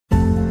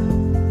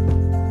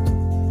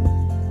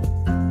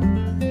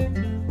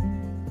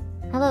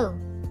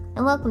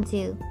welcome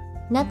to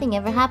Nothing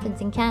Ever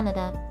Happens in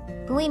Canada,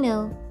 but we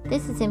know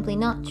this is simply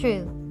not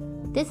true.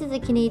 This is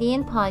a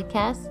Canadian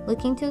podcast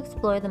looking to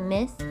explore the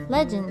myths,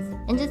 legends,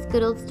 and just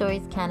good old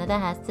stories Canada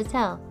has to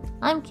tell.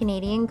 I'm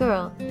Canadian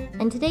Girl,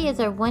 and today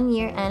is our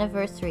 1-year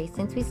anniversary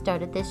since we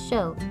started this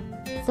show.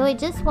 So I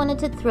just wanted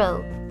to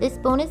throw this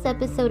bonus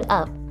episode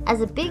up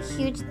as a big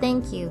huge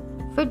thank you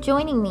for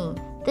joining me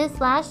this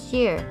last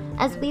year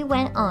as we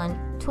went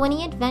on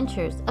 20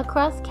 adventures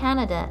across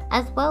Canada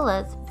as well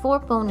as 4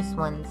 bonus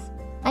ones.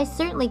 I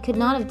certainly could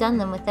not have done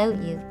them without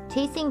you.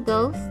 Chasing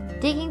ghosts,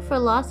 digging for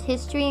lost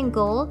history and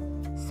gold,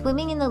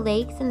 swimming in the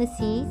lakes and the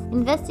seas,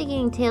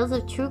 investigating tales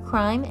of true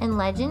crime and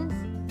legends.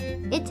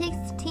 It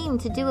takes a team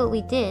to do what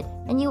we did,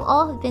 and you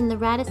all have been the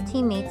raddest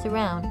teammates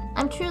around.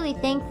 I'm truly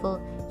thankful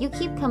you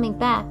keep coming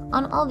back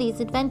on all these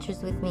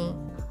adventures with me.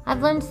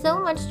 I've learned so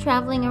much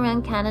traveling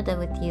around Canada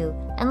with you,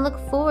 and look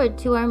forward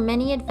to our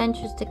many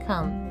adventures to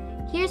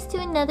come. Here's to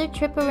another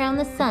trip around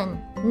the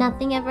sun,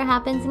 Nothing Ever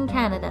Happens in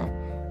Canada,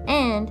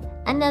 and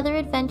another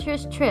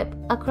adventurous trip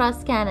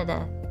across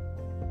Canada.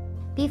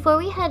 Before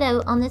we head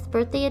out on this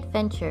birthday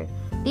adventure,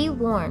 be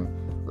warned,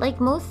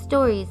 like most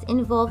stories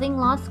involving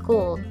lost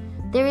gold,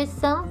 there is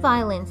some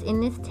violence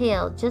in this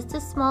tale, just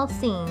a small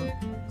scene.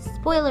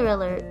 Spoiler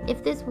alert,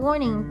 if this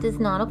warning does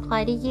not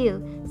apply to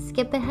you,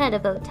 skip ahead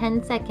about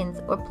 10 seconds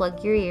or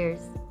plug your ears.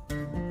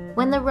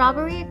 When the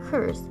robbery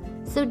occurs,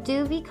 so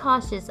do be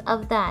cautious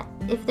of that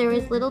if there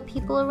is little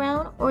people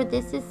around or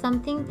this is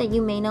something that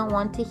you may not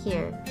want to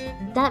hear.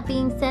 That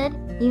being said,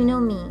 you know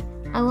me.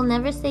 I will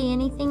never say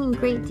anything in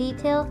great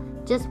detail,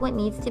 just what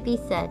needs to be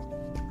said.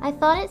 I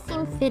thought it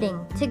seemed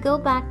fitting to go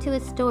back to a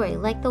story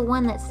like the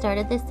one that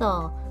started this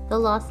all, the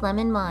Lost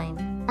Lemon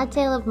Mine. A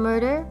tale of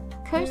murder,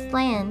 cursed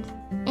land,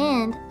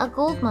 and a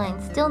gold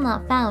mine still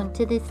not found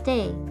to this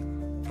day.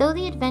 Though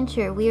the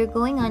adventure we are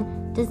going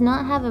on does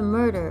not have a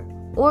murder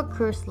or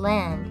cursed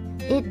land,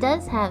 it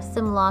does have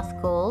some lost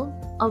gold,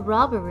 a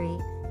robbery,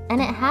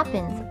 and it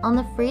happens on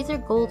the Fraser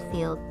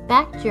goldfield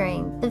back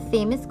during the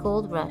famous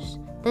gold rush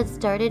that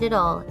started it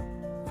all.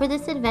 For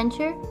this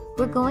adventure,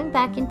 we're going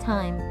back in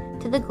time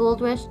to the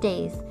gold rush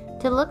days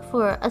to look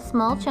for a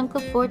small chunk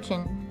of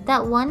fortune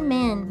that one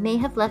man may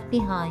have left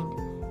behind.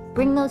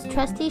 Bring those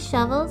trusty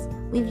shovels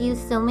we've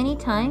used so many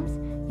times,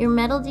 your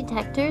metal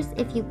detectors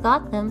if you've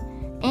got them,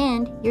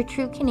 and your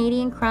true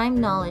Canadian crime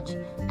knowledge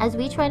as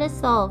we try to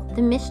solve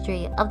the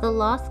mystery of the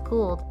lost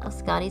gold of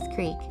Scottie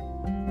Creek.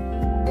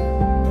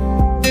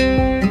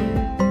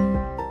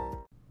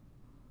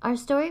 Our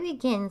story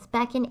begins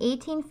back in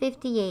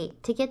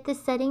 1858. To get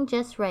this setting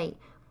just right,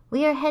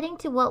 we are heading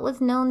to what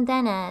was known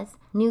then as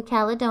New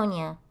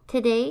Caledonia.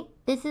 Today,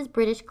 this is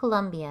British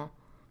Columbia.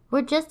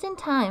 We're just in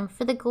time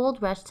for the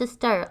gold rush to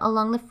start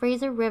along the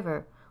Fraser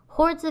River.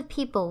 Hordes of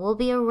people will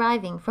be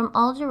arriving from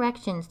all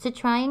directions to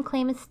try and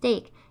claim a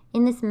stake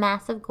in this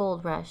massive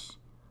gold rush.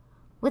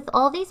 With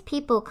all these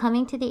people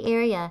coming to the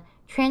area,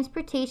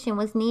 transportation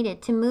was needed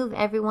to move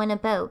everyone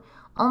about,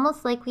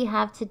 almost like we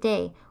have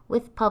today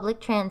with public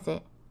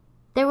transit.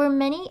 There were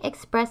many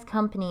express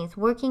companies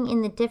working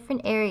in the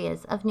different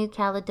areas of New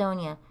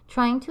Caledonia,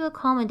 trying to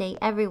accommodate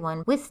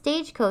everyone with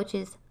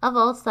stagecoaches of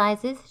all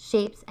sizes,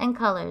 shapes, and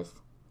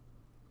colors.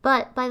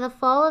 But by the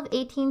fall of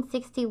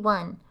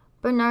 1861,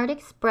 Bernard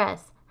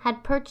Express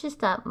had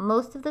purchased up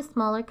most of the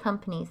smaller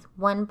companies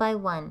one by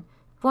one,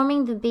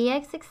 forming the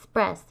BX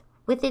Express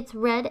with its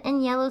red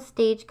and yellow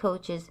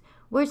stagecoaches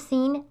were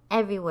seen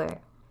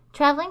everywhere.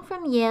 Traveling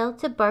from Yale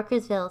to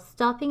Barkersville,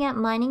 stopping at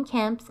mining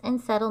camps and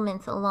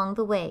settlements along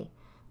the way,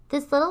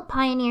 this little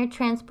pioneer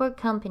transport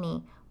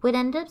company would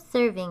end up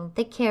serving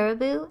the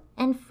Caribou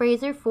and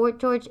Fraser Fort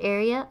George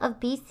area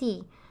of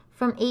BC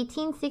from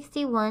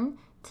 1861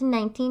 to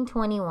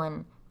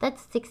 1921.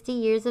 That's 60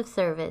 years of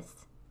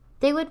service.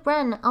 They would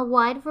run a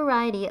wide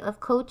variety of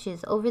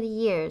coaches over the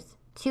years.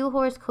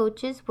 2-horse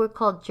coaches were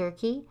called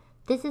jerky.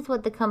 This is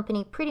what the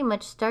company pretty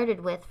much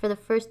started with for the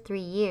first 3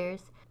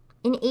 years.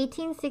 In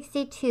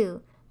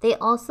 1862, they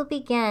also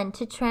began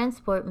to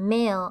transport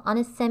mail on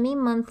a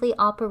semi-monthly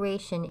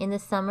operation in the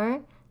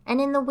summer,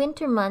 and in the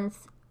winter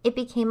months, it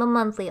became a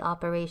monthly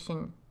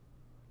operation.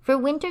 For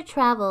winter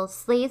travel,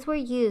 sleighs were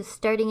used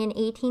starting in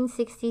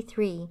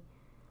 1863.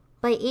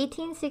 By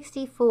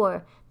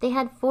 1864, they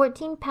had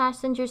 14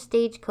 passenger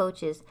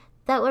stagecoaches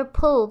that were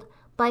pulled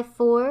by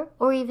 4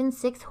 or even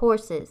 6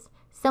 horses.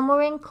 Some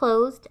were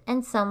enclosed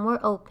and some were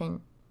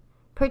open.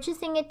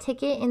 Purchasing a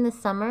ticket in the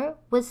summer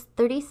was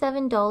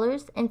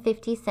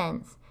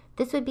 $37.50.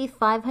 This would be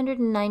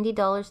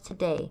 $590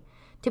 today.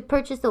 To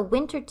purchase a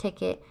winter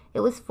ticket, it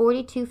was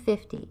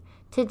 $42.50.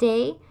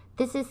 Today,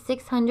 this is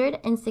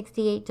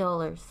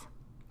 $668.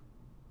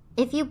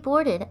 If you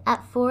boarded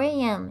at 4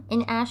 a.m.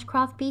 in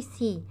Ashcroft,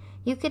 BC,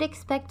 you could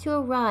expect to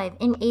arrive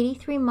in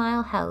 83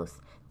 Mile House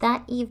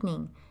that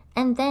evening,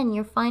 and then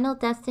your final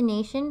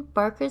destination,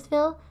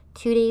 Barkersville,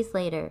 2 days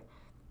later.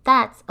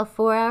 That's a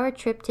 4-hour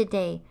trip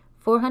today,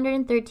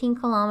 413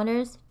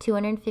 kilometers,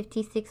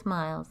 256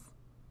 miles.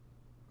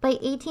 By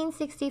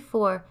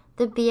 1864,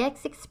 the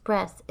BX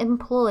Express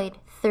employed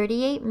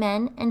 38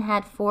 men and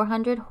had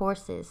 400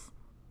 horses.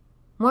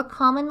 More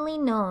commonly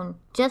known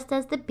just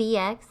as the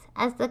BX,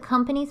 as the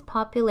company's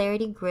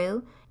popularity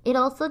grew, it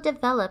also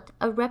developed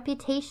a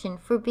reputation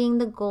for being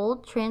the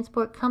gold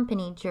transport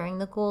company during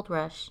the gold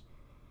rush.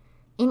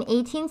 In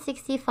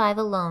 1865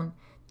 alone,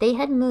 they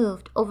had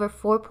moved over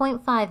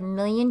 $4.5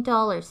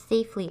 million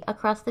safely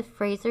across the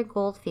Fraser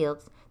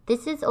goldfields.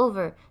 This is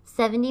over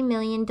 $70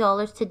 million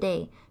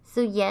today,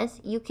 so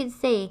yes, you could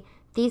say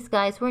these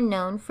guys were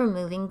known for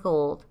moving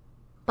gold.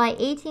 By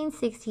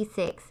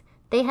 1866,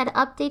 they had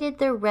updated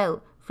their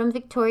route from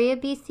Victoria,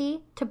 BC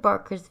to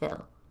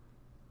Barkersville.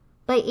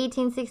 By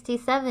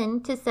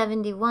 1867 to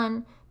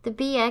 71, the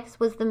BX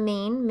was the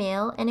main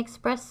mail and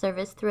express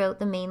service throughout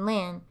the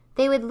mainland.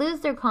 They would lose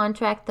their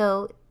contract,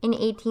 though, in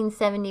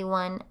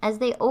 1871 as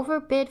they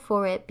overbid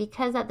for it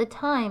because at the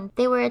time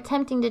they were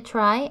attempting to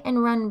try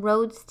and run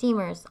road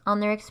steamers on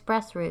their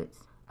express routes.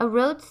 A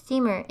road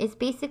steamer is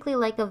basically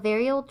like a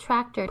very old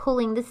tractor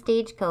pulling the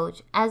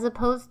stagecoach as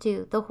opposed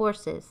to the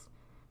horses.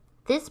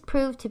 This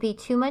proved to be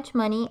too much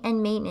money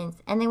and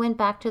maintenance, and they went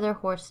back to their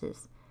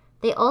horses.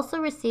 They also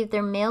received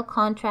their mail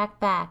contract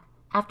back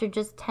after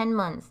just 10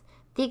 months.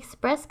 The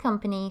express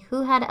company,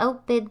 who had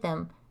outbid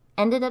them,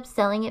 ended up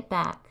selling it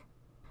back.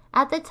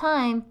 At the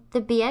time,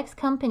 the BX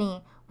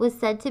company was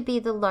said to be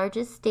the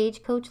largest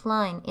stagecoach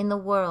line in the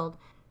world,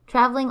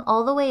 traveling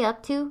all the way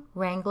up to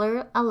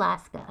Wrangler,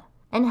 Alaska,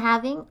 and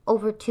having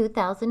over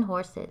 2,000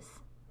 horses.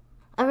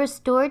 A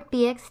restored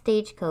BX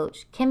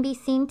stagecoach can be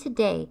seen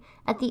today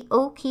at the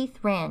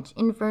O'Keefe Ranch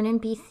in Vernon,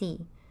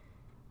 BC.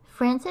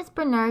 Francis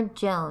Bernard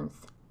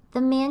Jones,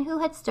 the man who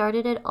had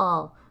started it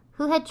all,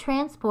 who had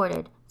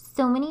transported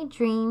so many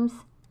dreams,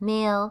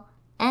 mail,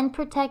 and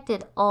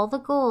protected all the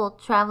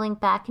gold traveling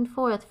back and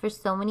forth for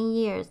so many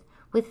years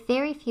with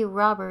very few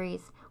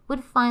robberies,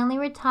 would finally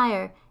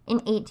retire in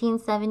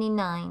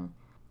 1879.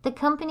 The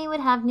company would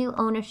have new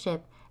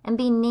ownership and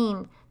be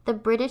named the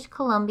British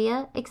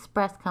Columbia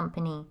Express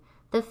Company.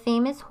 The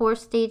famous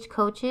horse stage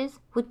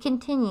coaches would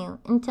continue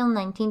until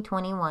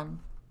 1921.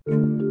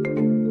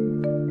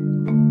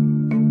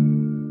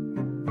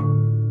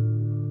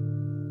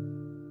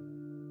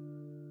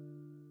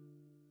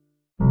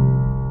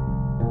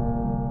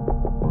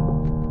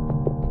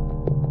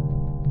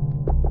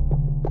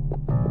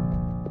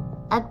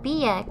 A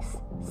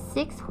BX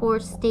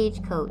 6-horse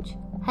stagecoach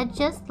had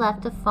just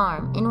left a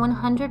farm in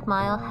 100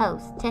 Mile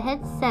House to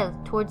head south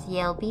towards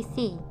Yale,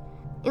 BC.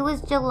 It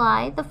was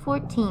July the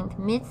 14th,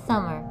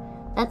 midsummer.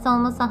 That's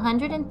almost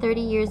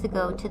 130 years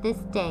ago to this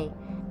day,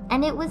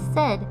 and it was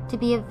said to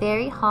be a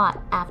very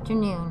hot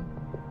afternoon.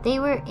 They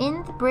were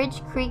in the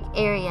Bridge Creek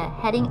area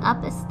heading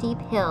up a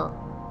steep hill.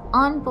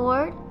 On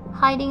board,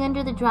 hiding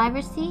under the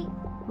driver's seat,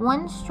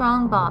 one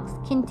strong box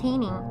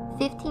containing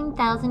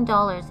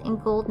 $15,000 in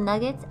gold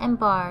nuggets and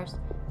bars.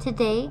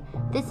 Today,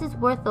 this is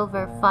worth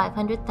over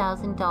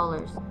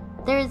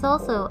 $500,000. There is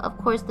also, of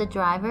course, the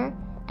driver,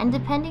 and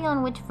depending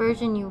on which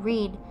version you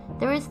read,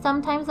 there is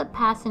sometimes a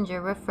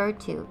passenger referred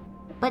to.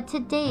 But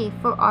today,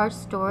 for our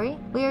story,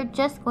 we are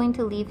just going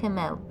to leave him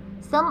out.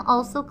 Some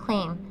also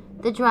claim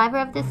the driver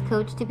of this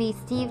coach to be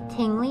Steve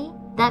Tingley,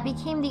 that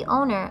became the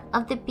owner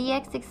of the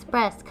BX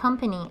Express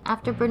company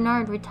after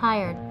Bernard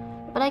retired,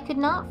 but I could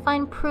not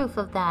find proof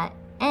of that,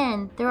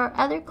 and there are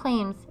other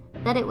claims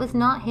that it was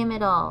not him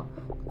at all.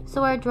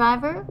 So our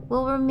driver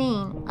will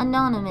remain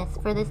anonymous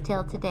for this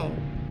tale today.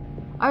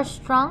 Our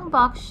strong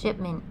box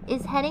shipment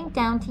is heading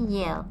down to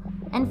Yale,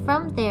 and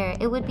from there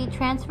it would be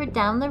transferred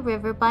down the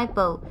river by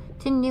boat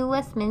to New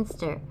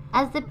Westminster.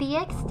 As the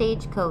BX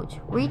stagecoach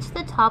reached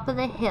the top of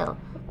the hill,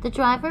 the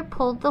driver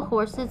pulled the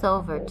horses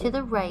over to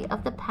the right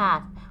of the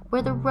path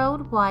where the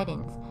road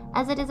widens,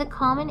 as it is a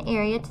common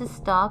area to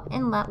stop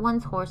and let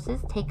one's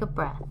horses take a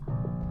breath.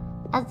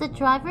 As the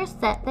driver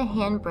set the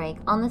handbrake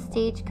on the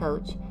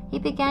stagecoach, he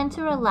began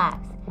to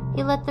relax.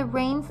 He let the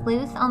reins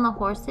loose on the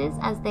horses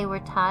as they were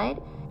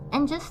tied,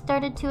 and just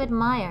started to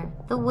admire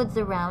the woods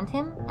around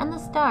him and the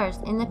stars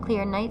in the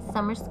clear night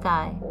summer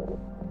sky.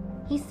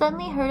 He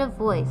suddenly heard a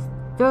voice,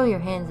 "Throw your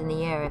hands in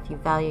the air if you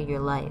value your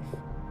life."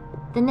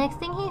 The next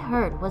thing he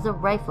heard was a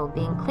rifle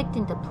being clicked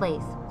into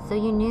place, so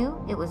you knew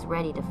it was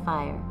ready to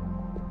fire.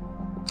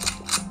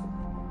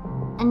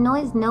 A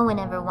noise no one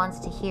ever wants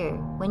to hear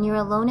when you're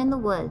alone in the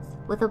woods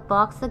with a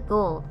box of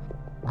gold.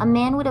 A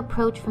man would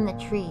approach from the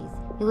trees.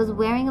 He was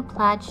wearing a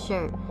plaid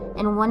shirt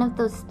and one of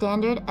those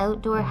standard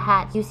outdoor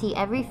hats you see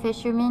every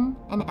fisherman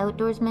and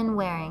outdoorsman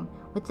wearing,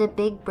 with the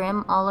big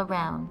brim all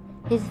around.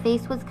 His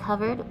face was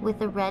covered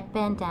with a red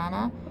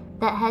bandana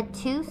that had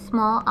 2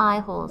 small eye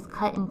holes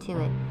cut into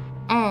it,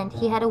 and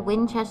he had a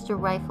Winchester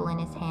rifle in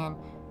his hand.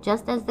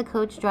 Just as the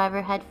coach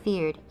driver had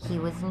feared, he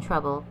was in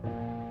trouble.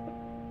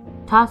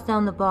 "Toss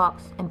down the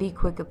box and be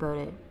quick about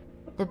it,"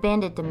 the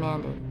bandit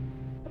demanded.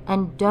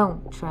 "And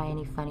don't try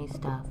any funny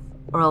stuff,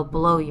 or I'll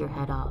blow your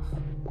head off."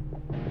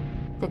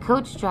 The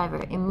coach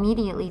driver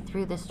immediately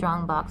threw the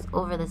strong box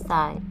over the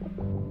side.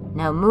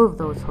 "Now move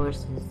those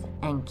horses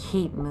and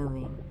keep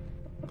moving,"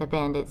 the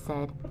bandit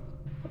said.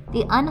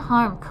 The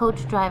unharmed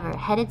coach driver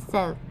headed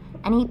south,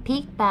 and he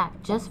peeked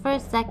back just for a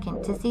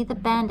second to see the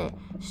bandit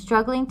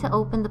struggling to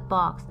open the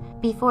box.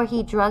 before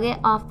he drug it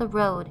off the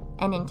road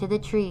and into the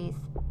trees.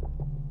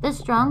 The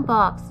strong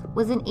box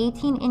was an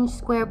 18-inch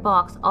square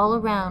box all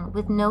around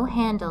with no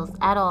handles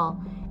at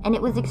all, and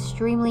it was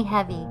extremely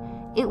heavy.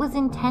 It was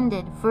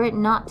intended for it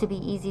not to be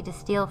easy to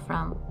steal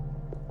from.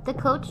 The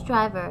coach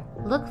driver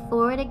looked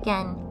forward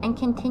again and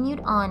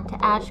continued on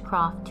to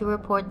Ashcroft to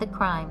report the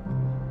crime.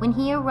 When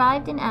he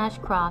arrived in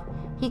Ashcroft,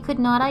 he could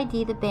not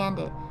ID the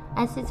bandit,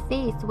 as his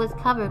face was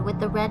covered with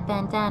the red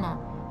bandana.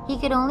 He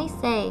could only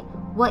say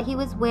what he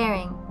was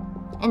wearing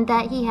and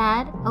that he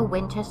had a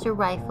Winchester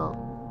rifle.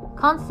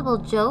 Constable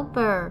Joe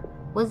Burr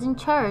was in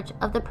charge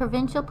of the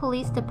Provincial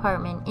Police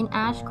Department in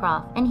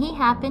Ashcroft, and he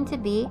happened to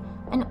be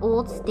an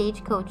old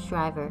stagecoach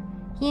driver.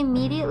 He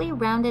immediately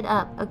rounded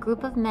up a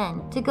group of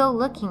men to go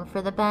looking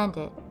for the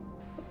bandit.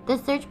 The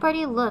search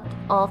party looked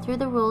all through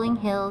the rolling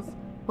hills,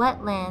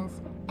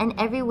 wetlands, and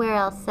everywhere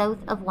else south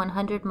of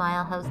 100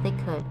 Mile House they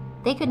could.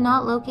 They could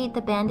not locate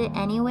the bandit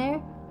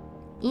anywhere,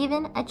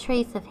 even a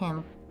trace of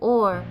him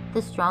or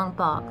the strong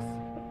box.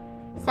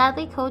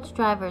 Sadly, coach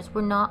drivers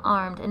were not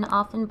armed and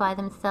often by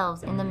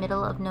themselves in the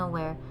middle of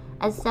nowhere,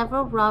 as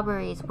several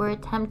robberies were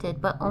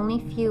attempted but only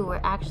few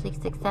were actually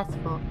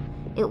successful.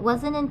 It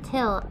wasn't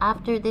until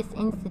after this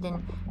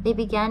incident they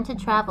began to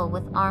travel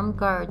with armed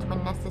guards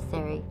when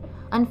necessary.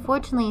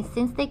 Unfortunately,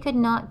 since they could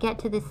not get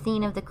to the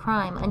scene of the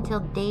crime until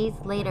days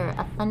later,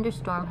 a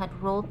thunderstorm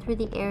had rolled through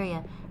the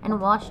area and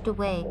washed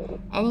away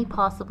any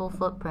possible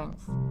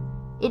footprints.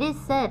 It is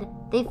said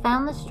they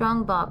found the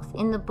strong box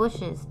in the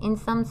bushes in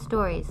some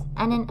stories,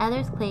 and in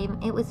others claim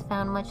it was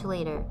found much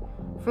later.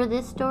 For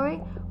this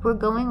story, we're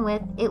going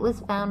with it was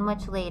found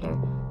much later,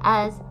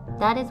 as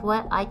that is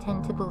what I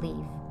tend to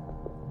believe.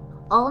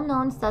 All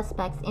known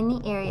suspects in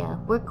the area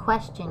were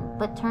questioned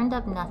but turned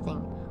up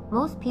nothing.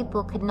 Most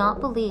people could not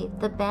believe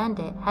the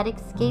bandit had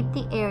escaped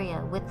the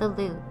area with the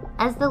loot,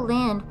 as the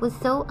land was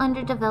so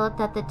underdeveloped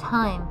at the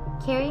time.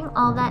 Carrying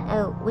all that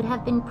out would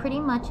have been pretty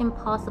much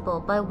impossible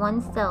by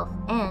oneself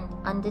and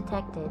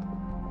undetected.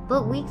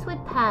 But weeks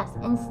would pass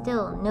and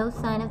still no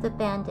sign of the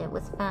bandit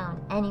was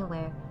found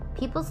anywhere.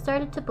 People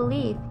started to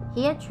believe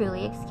he had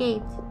truly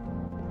escaped.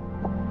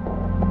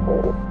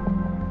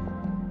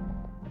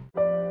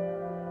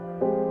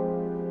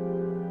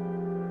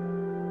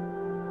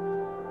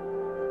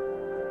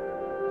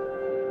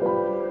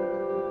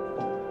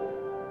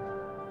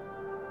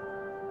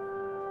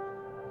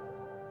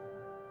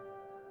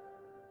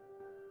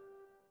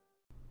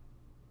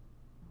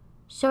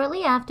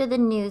 Shortly after the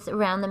news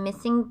around the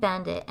missing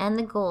bandit and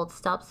the gold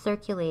stopped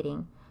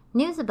circulating,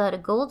 news about a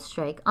gold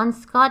strike on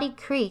Scottie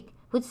Creek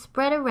would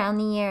spread around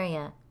the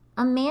area.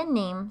 A man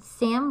named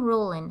Sam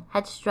Rowland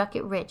had struck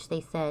it rich,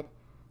 they said.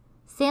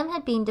 Sam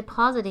had been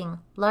depositing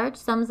large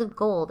sums of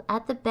gold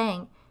at the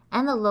bank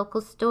and the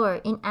local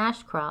store in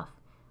Ashcroft,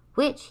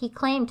 which he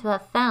claimed to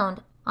have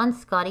found on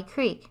Scottie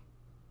Creek.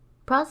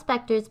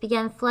 Prospectors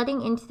began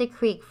flooding into the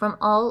creek from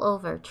all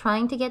over,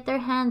 trying to get their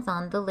hands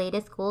on the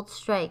latest gold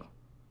strike.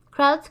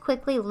 Crowds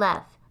quickly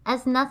left,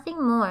 as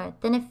nothing more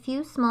than a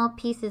few small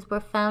pieces were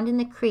found in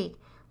the creek,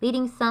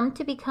 leading some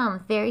to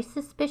become very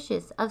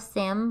suspicious of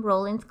Sam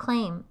Rowland's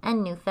claim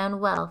and newfound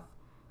wealth.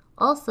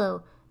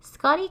 Also,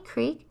 Scottie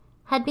Creek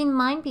had been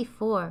mined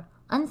before,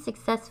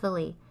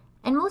 unsuccessfully,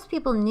 and most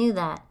people knew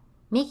that,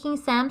 making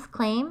Sam's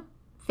claim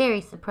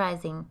very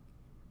surprising.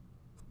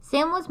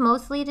 Sam was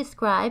mostly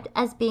described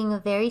as being a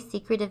very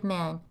secretive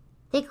man.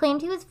 They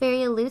claimed he was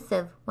very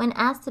elusive when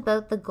asked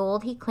about the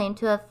gold he claimed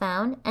to have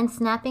found, and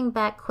snapping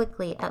back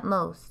quickly at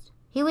most.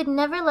 He would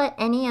never let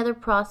any other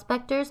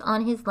prospectors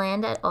on his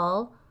land at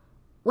all.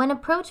 When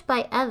approached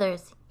by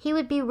others, he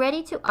would be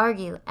ready to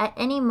argue at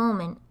any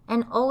moment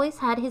and always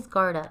had his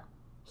guard up.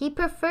 He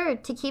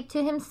preferred to keep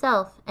to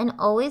himself and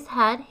always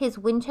had his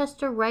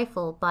Winchester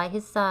rifle by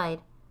his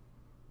side.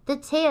 The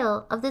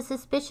tale of the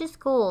suspicious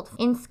gold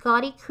in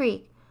Scottie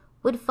Creek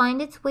would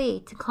find its way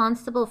to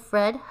Constable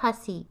Fred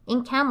Hussey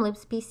in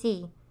Kamloops,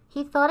 BC.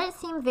 He thought it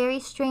seemed very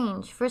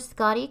strange for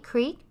Scottie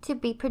Creek to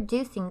be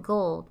producing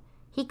gold.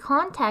 He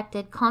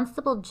contacted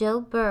Constable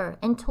Joe Burr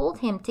and told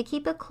him to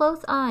keep a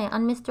close eye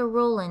on Mr.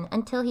 Rowland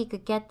until he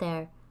could get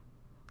there.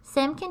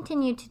 Sam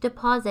continued to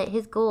deposit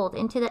his gold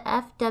into the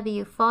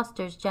F.W.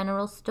 Foster's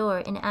General Store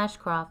in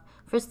Ashcroft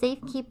for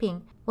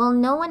safekeeping, while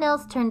no one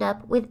else turned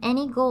up with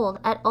any gold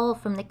at all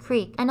from the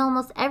creek, and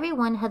almost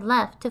everyone had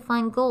left to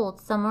find gold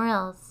somewhere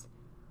else.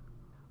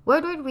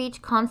 Word would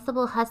reach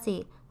Constable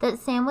Hussey that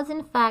Sam was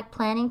in fact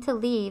planning to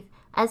leave,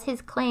 as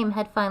his claim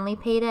had finally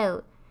paid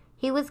out.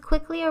 He was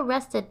quickly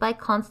arrested by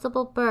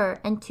Constable Burr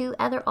and 2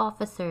 other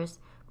officers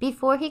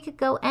before he could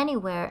go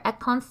anywhere at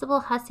Constable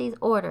Hussey's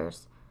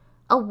orders.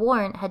 A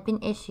warrant had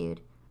been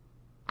issued.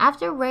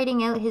 After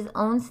writing out his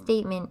own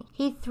statement,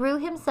 he threw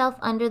himself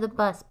under the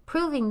bus,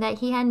 proving that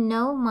he had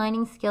no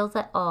mining skills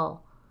at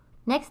all.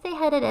 Next, they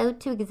headed out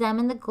to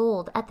examine the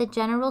gold at the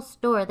general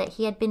store that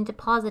he had been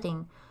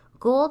depositing.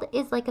 Gold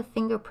is like a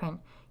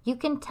fingerprint. You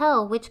can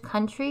tell which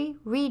country,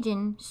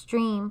 region,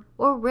 stream,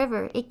 or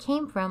river it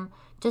came from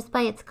just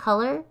by its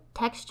color,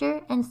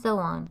 texture, and so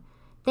on.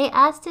 They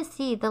asked to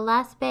see the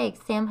last bag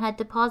Sam had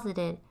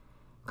deposited.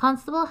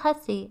 Constable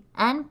Hussey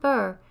and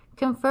Burr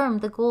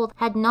confirmed the gold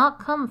had not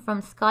come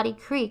from Scottie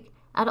Creek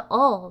at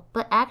all,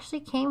 but actually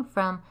came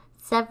from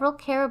several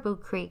caribou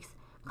creeks.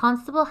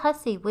 Constable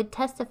Hussey would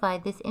testify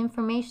this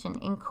information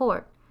in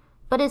court,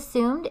 but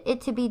assumed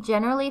it to be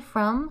generally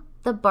from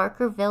the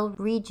Barkerville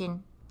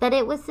region that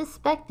it was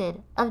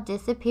suspected of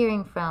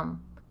disappearing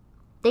from.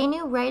 They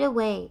knew right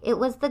away it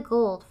was the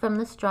gold from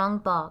the strong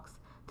box.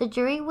 The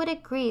jury would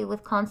agree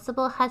with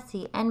Constable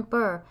Hussey and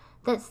Burr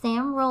that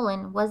Sam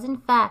Rowland was in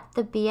fact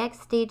the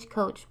BX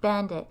stagecoach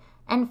bandit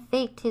and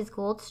faked his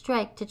gold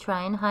strike to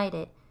try and hide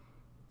it.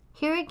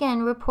 Here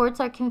again, reports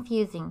are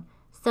confusing.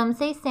 Some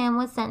say Sam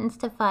was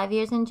sentenced to 5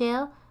 years in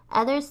jail,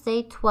 others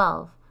say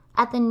 12,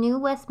 at the New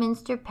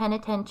Westminster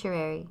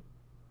Penitentiary.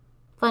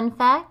 Fun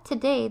fact,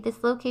 today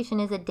this location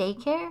is a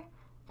daycare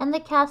and the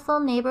Castle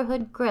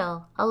Neighborhood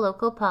Grill, a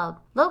local pub,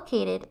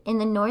 located in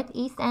the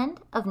northeast end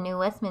of New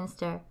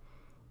Westminster.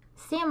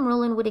 Sam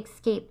Rowland would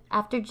escape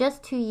after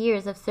just 2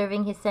 years of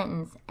serving his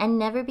sentence and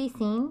never be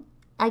seen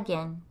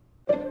again.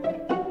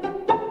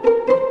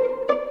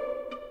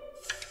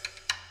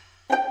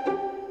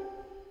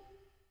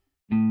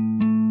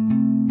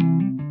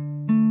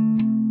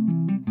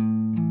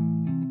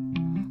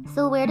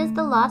 So where does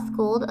the lost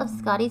gold of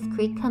Scottie's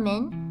Creek come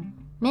in?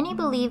 Many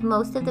believe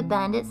most of the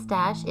bandit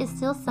stash is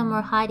still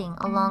somewhere hiding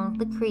along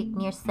the creek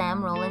near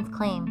Sam Rowland's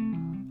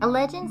claim. A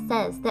legend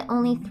says that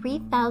only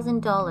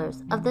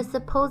 $3,000 of the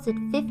supposed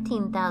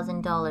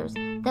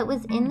 $15,000 that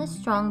was in the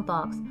strong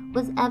box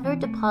was ever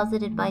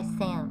deposited by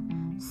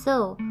Sam.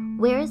 So,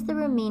 where is the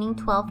remaining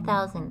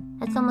 $12,000?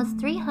 That's almost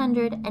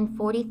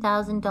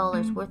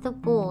 $340,000 worth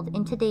of gold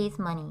in today's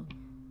money.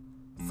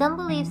 Some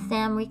believe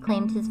Sam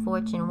reclaimed his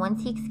fortune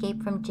once he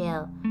escaped from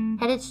jail,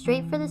 headed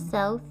straight for the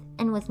south,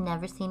 and was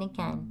never seen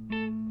again.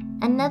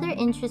 Another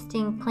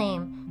interesting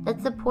claim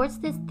that supports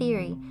this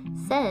theory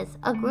says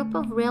a group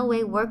of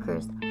railway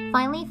workers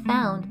finally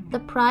found the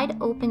pried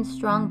open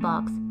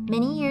strongbox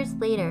many years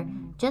later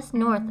just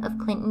north of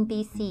Clinton,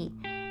 BC,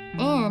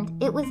 and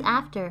it was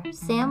after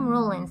Sam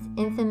Rowland's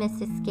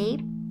infamous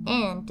escape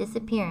and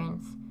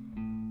disappearance.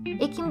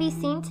 It can be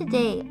seen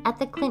today at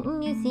the Clinton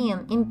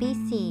Museum in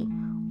BC,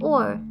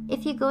 or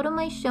if you go to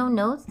my show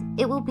notes,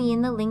 it will be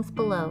in the links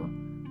below.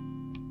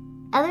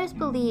 Others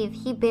believe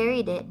he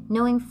buried it,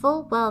 knowing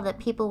full well that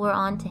people were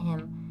onto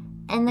him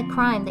and the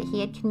crime that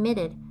he had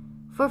committed.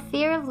 For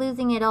fear of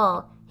losing it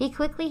all, he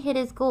quickly hid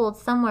his gold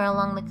somewhere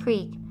along the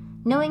creek,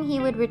 knowing he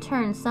would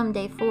return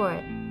someday for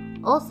it.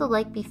 Also,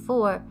 like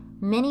before,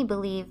 many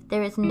believe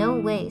there is no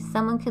way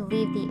someone could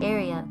leave the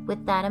area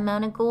with that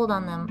amount of gold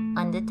on them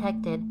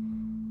undetected.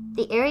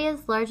 The area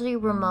is largely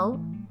remote,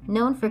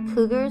 known for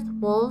cougars,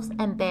 wolves,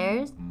 and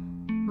bears.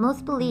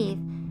 Most believe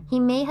he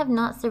may have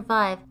not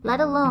survived, let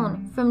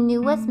alone from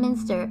New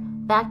Westminster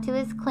back to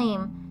his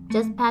claim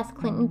just past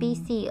Clinton,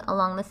 BC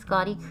along the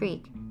Scottie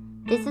Creek.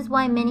 This is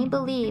why many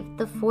believe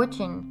the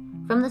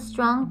fortune from the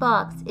strong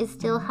box is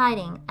still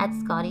hiding at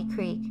Scottie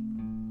Creek.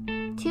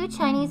 2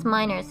 Chinese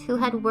miners who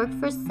had worked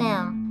for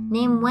Sam,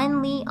 named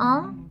Wen Li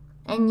Ong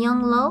and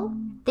Young Lo,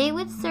 they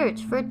would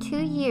search for 2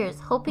 years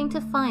hoping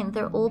to find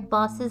their old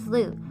boss's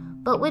loot,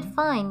 but would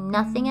find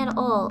nothing at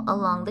all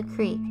along the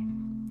creek.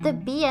 The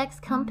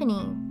BX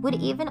company would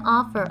even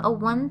offer a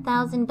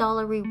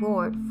 $1,000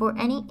 reward for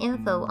any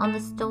info on the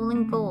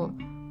stolen gold,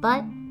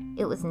 but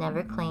it was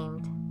never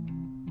claimed.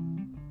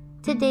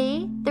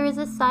 Today, there is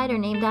a cider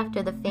named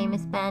after the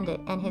famous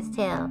bandit and his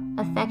tale,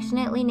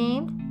 affectionately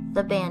named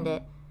The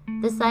Bandit.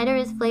 The cider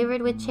is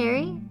flavored with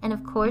cherry, and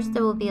of course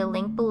there will be a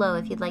link below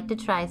if you'd like to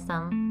try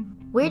some.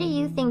 Where do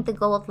you think the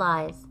gold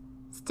lies?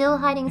 Still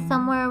hiding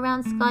somewhere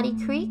around Scottie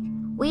Creek?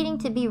 Waiting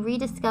to be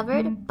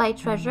rediscovered by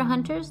treasure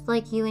hunters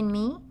like you and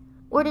me?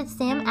 Or did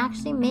Sam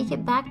actually make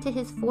it back to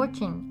his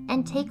fortune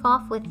and take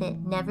off with it,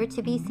 never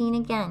to be seen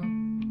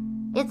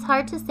again? It's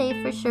hard to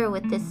say for sure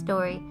with this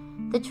story.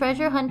 The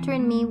treasure hunter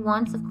in me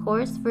wants, of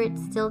course, for it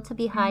still to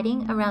be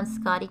hiding around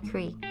Scottie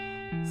Creek,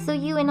 so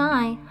you and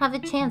I have a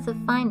chance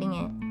of finding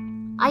it.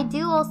 I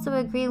do also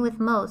agree with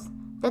most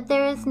that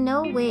there is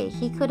no way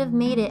he could have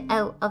made it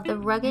out of the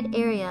rugged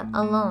area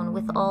alone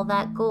with all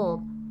that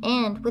gold,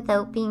 and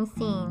without being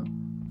seen.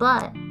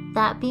 But,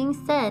 that being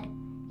said,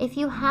 if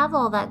you have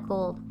all that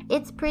gold,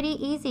 it's pretty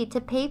easy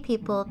to pay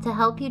people to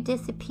help you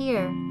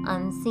disappear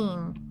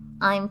unseen.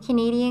 I'm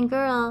Canadian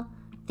Girl.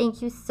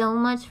 Thank you so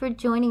much for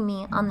joining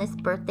me on this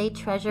birthday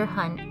treasure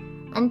hunt.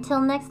 Until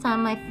next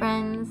time, my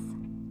friends.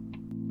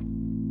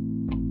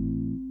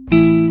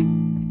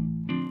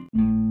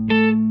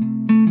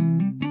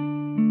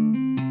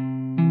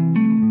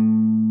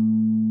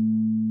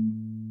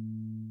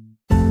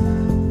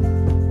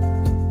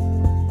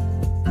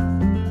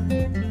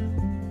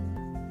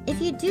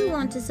 If you do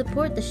want to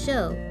support the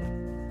show,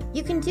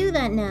 you can do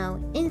that now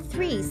in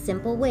 3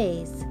 simple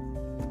ways.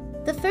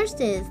 The first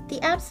is the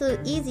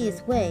absolute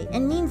easiest way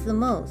and means the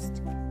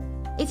most.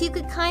 If you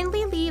could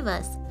kindly leave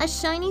us a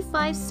shiny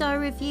 5-star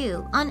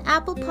review on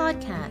Apple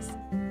Podcasts.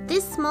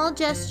 This small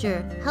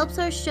gesture helps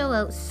our show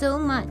out so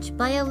much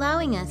by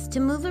allowing us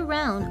to move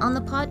around on the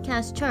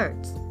podcast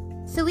charts.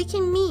 so we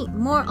can meet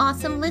more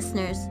awesome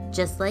listeners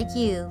just like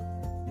you.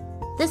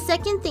 The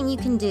second thing you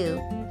can do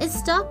is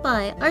stop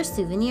by our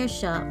souvenir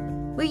shop,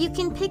 where you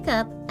can pick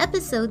up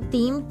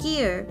episode-themed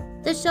gear.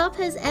 The shop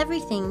has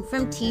everything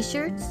from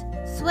t-shirts,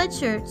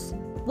 sweatshirts,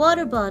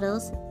 water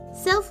bottles,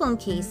 cell phone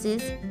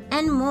cases,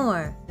 and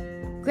more.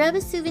 Grab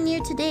a souvenir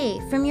today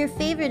from your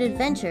favorite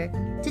adventure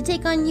to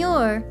take on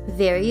your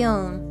very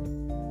own.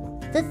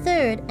 The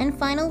third and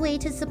final way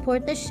to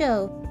support the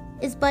show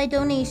is by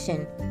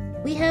donation.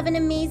 We have an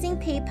amazing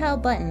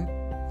PayPal button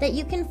that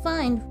you can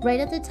find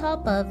right at the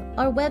top of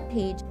our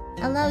webpage.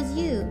 Allows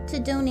you to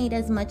donate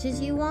as much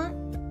as you want,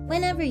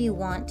 whenever you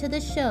want, to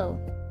the show.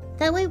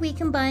 That way we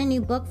can buy a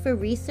new book for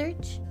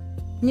research,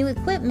 new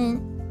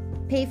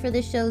equipment, pay for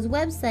the show's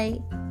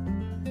website.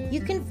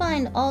 You can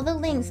find all the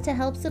links to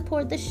help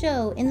support the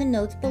show in the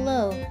notes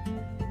below.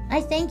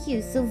 I thank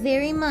you so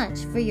very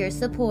much for your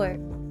support.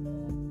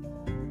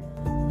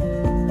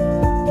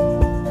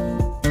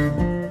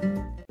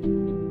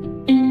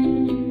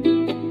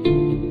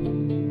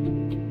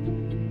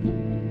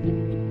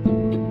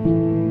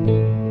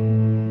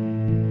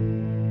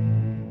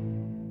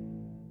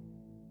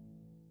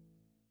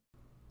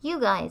 You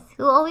guys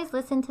who always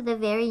listen to the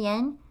very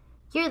end,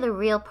 you're the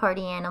real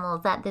party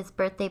animals at this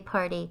birthday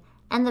party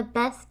and the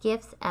best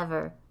gifts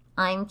ever.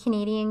 I'm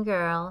Canadian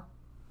Girl.